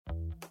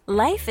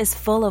Life is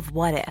full of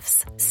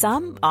what-ifs.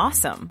 Some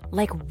awesome,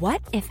 like what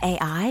if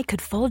AI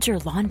could fold your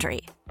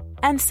laundry?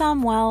 And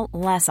some, well,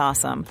 less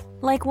awesome,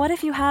 like what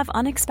if you have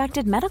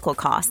unexpected medical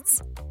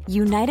costs?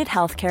 United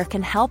Healthcare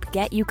can help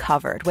get you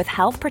covered with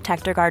Health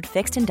Protector Guard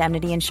fixed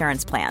indemnity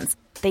insurance plans.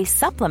 They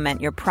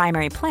supplement your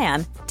primary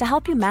plan to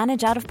help you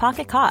manage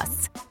out-of-pocket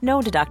costs.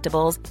 No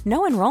deductibles,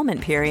 no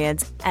enrollment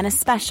periods, and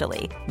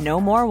especially no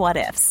more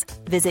what-ifs.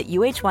 Visit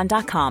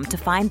uh1.com to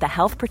find the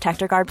Health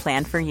Protector Guard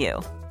plan for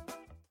you.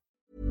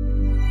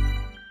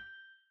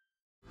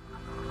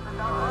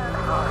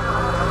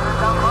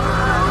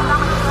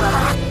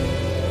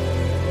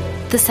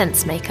 The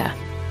Sense Maker.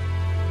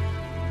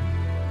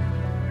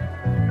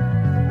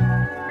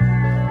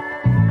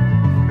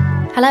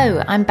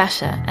 Hello, I'm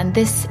Basha, and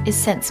this is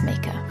Sense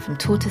Maker from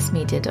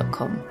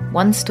tortoisemedia.com.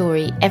 One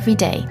story every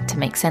day to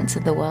make sense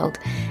of the world.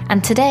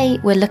 And today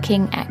we're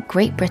looking at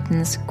Great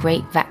Britain's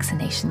great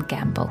vaccination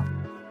gamble.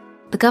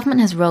 The government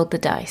has rolled the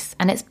dice,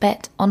 and it's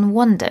bet on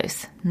one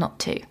dose, not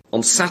two.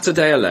 On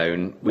Saturday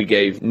alone, we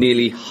gave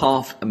nearly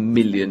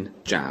 500,000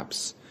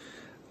 jabs.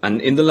 And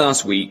in the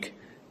last week,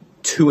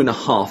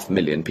 2.5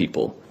 million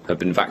people have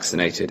been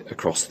vaccinated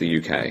across the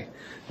UK.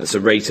 That's a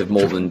rate of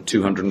more than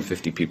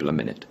 250 people a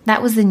minute.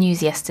 That was the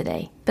news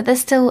yesterday, but there's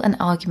still an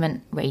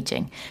argument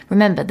raging.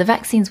 Remember, the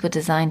vaccines were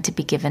designed to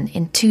be given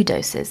in 2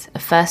 doses, a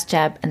first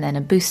jab and then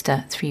a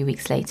booster 3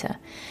 weeks later.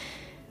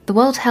 The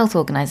World Health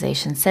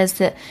Organization says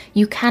that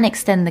you can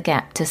extend the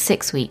gap to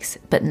 6 weeks,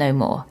 but no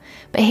more.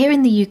 But here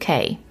in the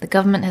UK, the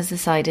government has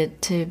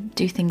decided to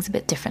do things a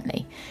bit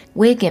differently.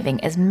 We're giving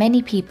as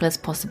many people as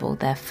possible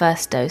their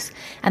first dose,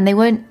 and they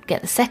won't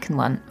get the second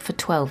one for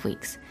 12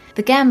 weeks.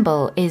 The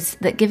gamble is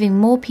that giving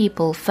more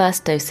people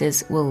first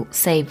doses will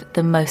save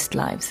the most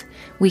lives.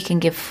 We can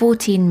give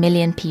 14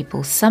 million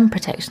people some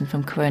protection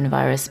from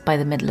coronavirus by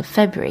the middle of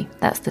February,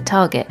 that's the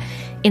target,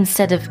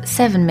 instead of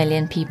 7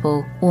 million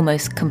people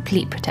almost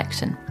complete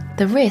protection.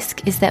 The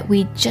risk is that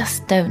we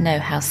just don't know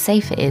how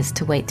safe it is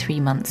to wait 3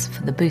 months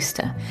for the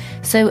booster.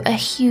 So a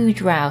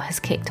huge row has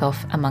kicked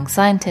off among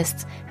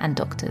scientists and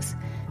doctors.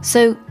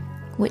 So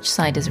which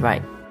side is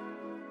right?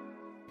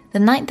 The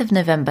 9th of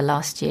November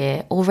last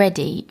year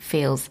already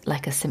feels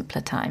like a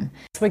simpler time.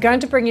 We're going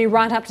to bring you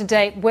right up to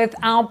date with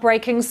our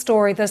breaking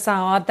story this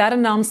hour. That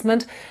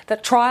announcement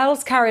that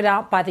trials carried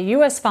out by the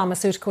US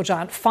pharmaceutical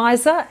giant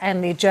Pfizer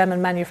and the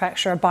German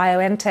manufacturer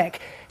BioNTech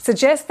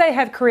suggest they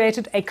have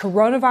created a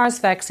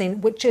coronavirus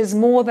vaccine which is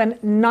more than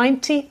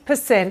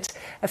 90%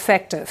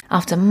 effective.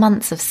 After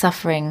months of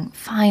suffering,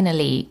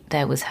 finally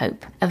there was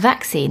hope. A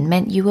vaccine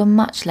meant you were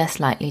much less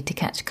likely to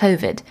catch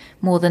COVID,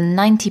 more than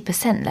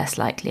 90% less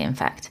likely in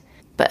fact.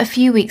 But a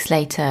few weeks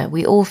later,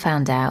 we all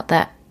found out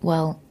that,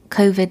 well,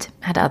 COVID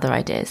had other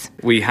ideas.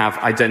 We have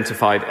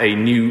identified a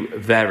new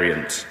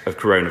variant of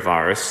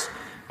coronavirus,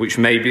 which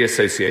may be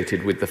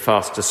associated with the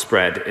faster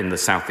spread in the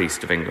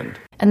southeast of England.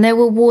 And there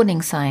were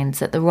warning signs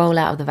that the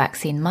rollout of the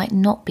vaccine might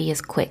not be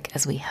as quick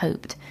as we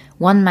hoped.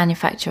 One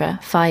manufacturer,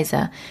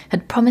 Pfizer,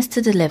 had promised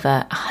to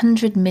deliver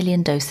 100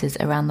 million doses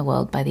around the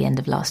world by the end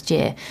of last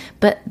year,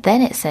 but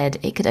then it said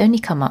it could only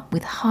come up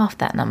with half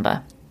that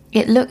number.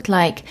 It looked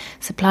like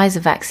supplies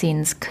of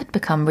vaccines could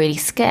become really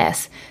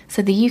scarce,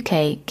 so the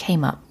UK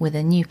came up with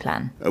a new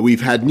plan.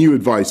 We've had new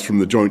advice from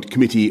the Joint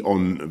Committee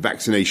on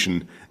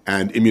Vaccination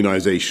and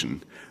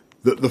Immunisation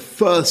that the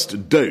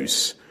first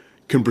dose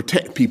can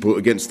protect people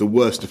against the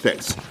worst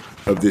effects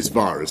of this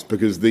virus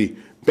because the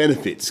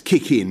benefits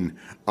kick in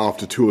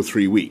after 2 or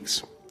 3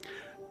 weeks.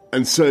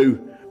 And so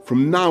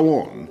from now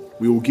on,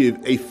 we will give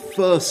a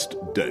first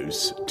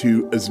dose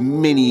to as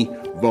many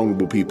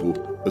vulnerable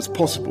people as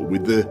possible,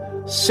 with the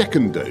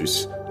second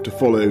dose to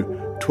follow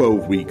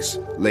 12 weeks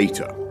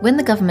later. When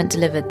the government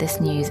delivered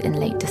this news in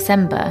late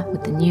December,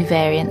 with the new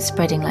variant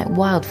spreading like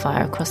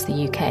wildfire across the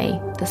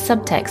UK, the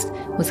subtext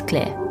was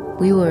clear.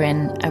 We were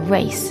in a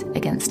race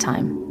against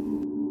time.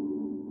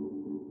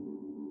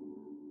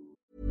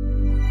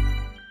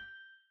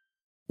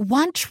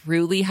 Want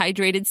truly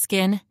hydrated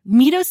skin?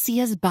 Meet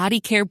Osea's Body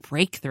Care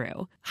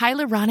Breakthrough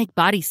Hyaluronic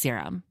Body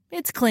Serum.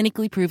 It's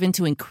clinically proven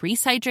to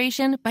increase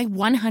hydration by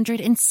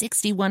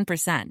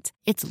 161%.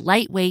 It's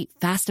lightweight,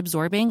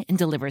 fast-absorbing, and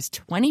delivers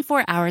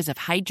 24 hours of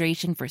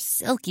hydration for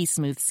silky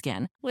smooth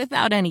skin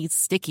without any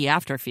sticky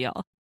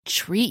afterfeel.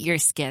 Treat your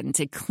skin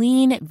to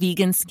clean,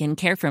 vegan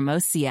skincare from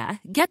Osea.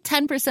 Get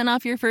 10%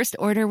 off your first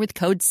order with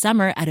code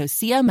SUMMER at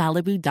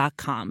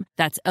OseaMalibu.com.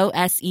 That's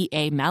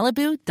OSEA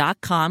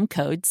Malibu.com,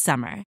 code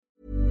SUMMER.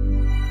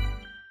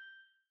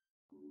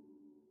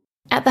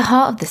 At the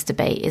heart of this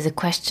debate is a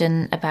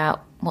question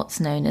about what's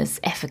known as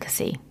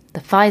efficacy. The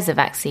Pfizer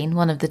vaccine,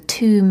 one of the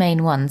 2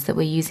 main ones that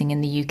we're using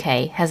in the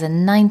UK, has a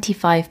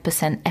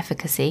 95%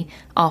 efficacy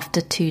after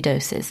 2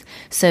 doses.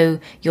 So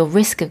your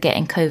risk of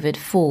getting COVID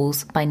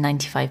falls by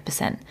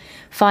 95%.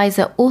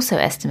 Pfizer also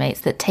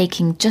estimates that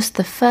taking just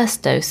the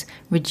first dose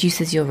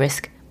reduces your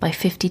risk by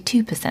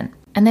 52%.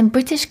 And then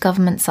British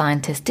government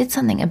scientists did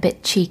something a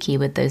bit cheeky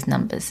with those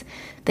numbers.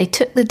 They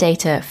took the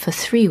data for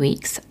 3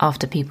 weeks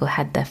after people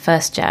had their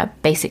first jab,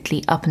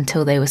 basically up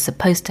until they were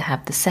supposed to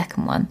have the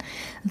second one.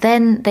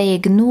 Then they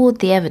ignored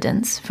the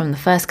evidence from the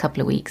first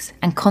couple of weeks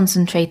and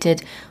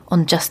concentrated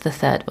on just the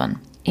third one.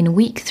 In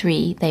week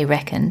 3, they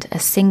reckoned a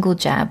single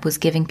jab was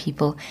giving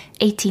people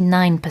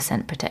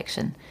 89%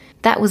 protection.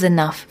 That was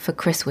enough for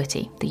Chris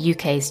Whitty, the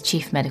UK's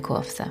chief medical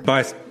officer.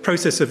 By a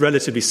process of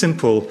relatively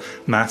simple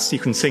maths, you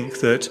can think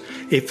that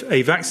if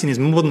a vaccine is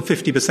more than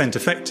 50%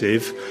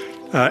 effective,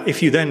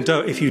 if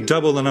you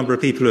double the number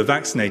of people who are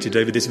vaccinated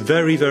over this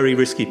very, very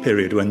risky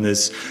period when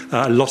there's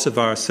a lot of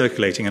virus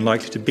circulating and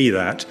likely to be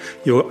that,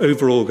 you're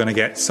overall going to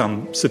get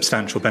some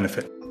substantial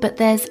benefit. But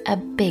there's a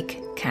big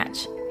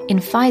catch. In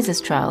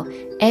Pfizer's trial,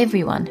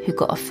 everyone who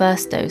got a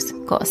first dose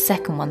got a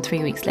second one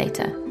 3 weeks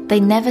later. They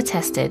never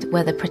tested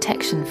whether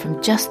protection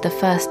from just the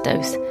first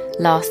dose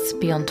lasts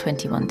beyond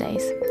 21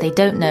 days. They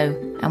don't know,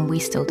 and we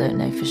still don't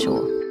know for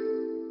sure.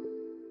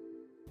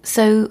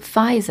 So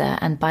Pfizer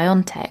and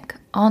BioNTech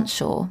aren't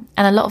sure,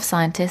 and a lot of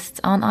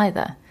scientists aren't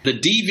either. The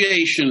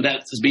deviation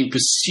that has been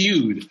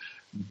pursued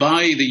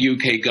by the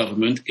UK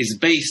government is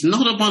based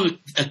not upon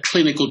a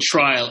clinical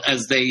trial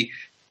as they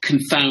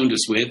confound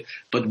us with,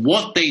 but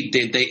what they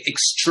did, they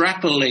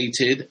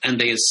extrapolated and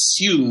they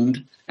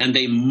assumed and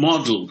they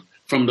modelled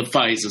from the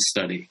Pfizer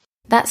study.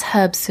 That's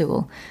Herb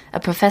Sewell, a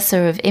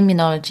professor of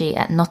immunology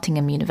at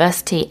Nottingham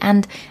University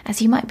and,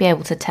 as you might be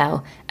able to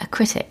tell, a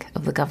critic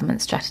of the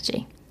government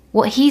strategy.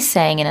 What he's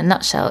saying in a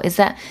nutshell is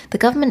that the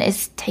government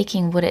is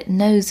taking what it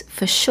knows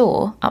for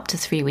sure up to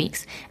 3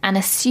 weeks and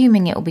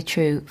assuming it will be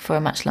true for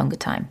a much longer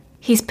time.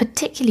 He's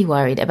particularly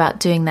worried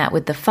about doing that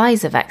with the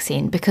Pfizer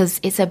vaccine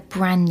because it's a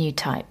brand new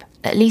type.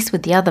 At least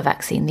with the other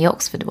vaccine, the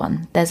Oxford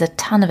one, there's a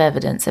ton of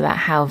evidence about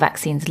how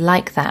vaccines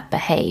like that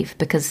behave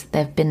because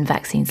there have been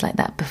vaccines like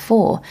that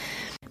before.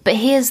 But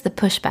here's the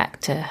pushback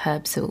to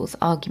Herb Sewell's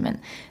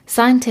argument.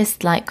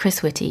 Scientists like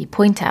Chris Whitty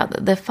point out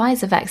that the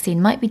Pfizer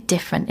vaccine might be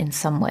different in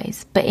some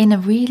ways, but in a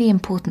really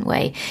important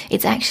way,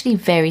 it's actually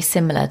very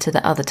similar to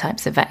the other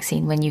types of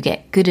vaccine when you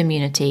get good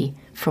immunity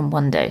from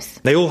one dose.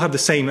 They all have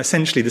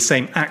essentially the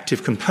same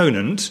active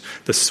component,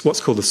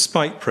 what's called the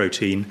spike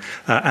protein,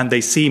 and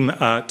they seem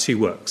to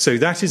work. So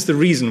that is the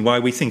reason why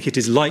we think it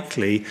is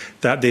likely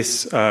that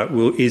this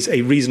is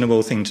a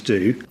reasonable thing to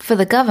do. For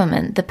the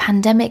government, the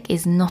pandemic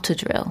is not a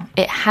drill.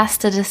 It has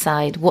to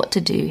decide what to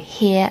do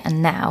here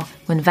and now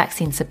when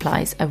vaccine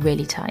supplies are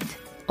really tight.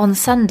 On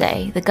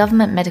Sunday, the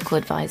government medical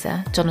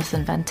advisor,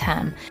 Jonathan Van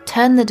Tam,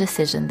 turned the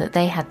decision that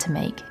they had to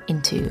make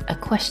into a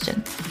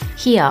question.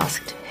 He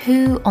asked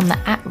who on the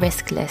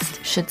at-risk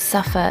list should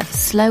suffer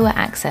slower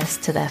access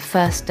to their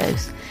first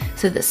dose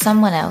so that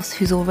someone else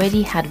who's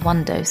already had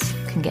one dose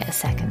can get a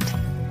second.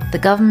 The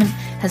government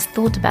has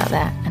thought about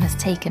that and has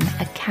taken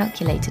a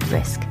calculated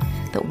risk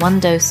that one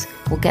dose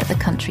will get the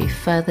country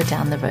further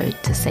down the road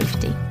to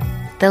safety.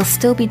 They'll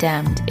still be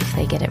damned if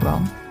they get it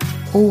wrong.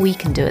 All we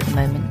can do at the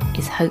moment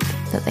is hope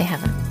that they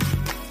haven't.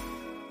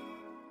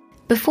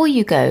 Before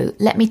you go,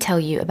 let me tell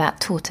you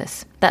about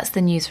Tortoise. That's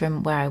the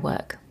newsroom where I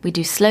work. We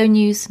do slow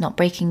news, not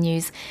breaking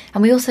news,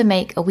 and we also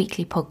make a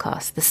weekly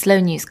podcast, the Slow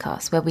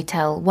Newscast, where we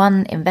tell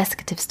one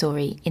investigative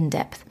story in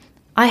depth.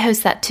 I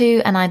host that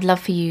too, and I'd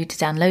love for you to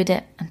download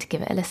it and to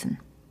give it a listen.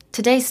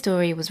 Today's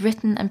story was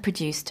written and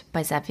produced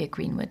by Xavier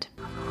Greenwood.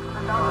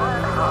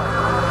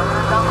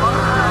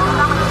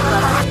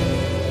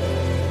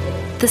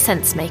 The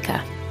Sense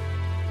Maker.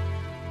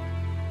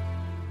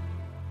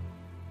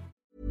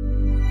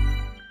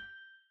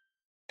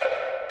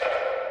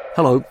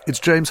 Hello, it's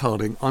James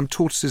Harding. I'm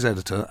Tortoise's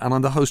editor and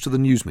I'm the host of The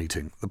News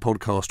Meeting, the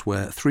podcast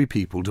where three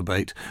people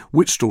debate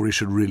which story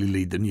should really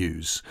lead the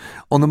news.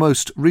 On the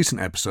most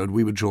recent episode,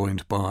 we were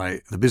joined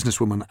by the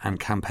businesswoman and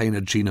campaigner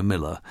Gina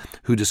Miller,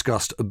 who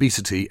discussed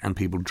obesity and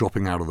people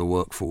dropping out of the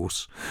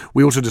workforce.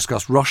 We also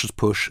discussed Russia's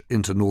push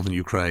into northern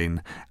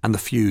Ukraine and the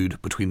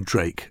feud between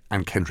Drake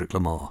and Kendrick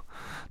Lamar.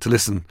 To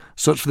listen,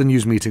 search for The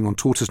News Meeting on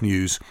Tortoise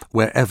News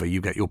wherever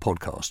you get your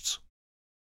podcasts.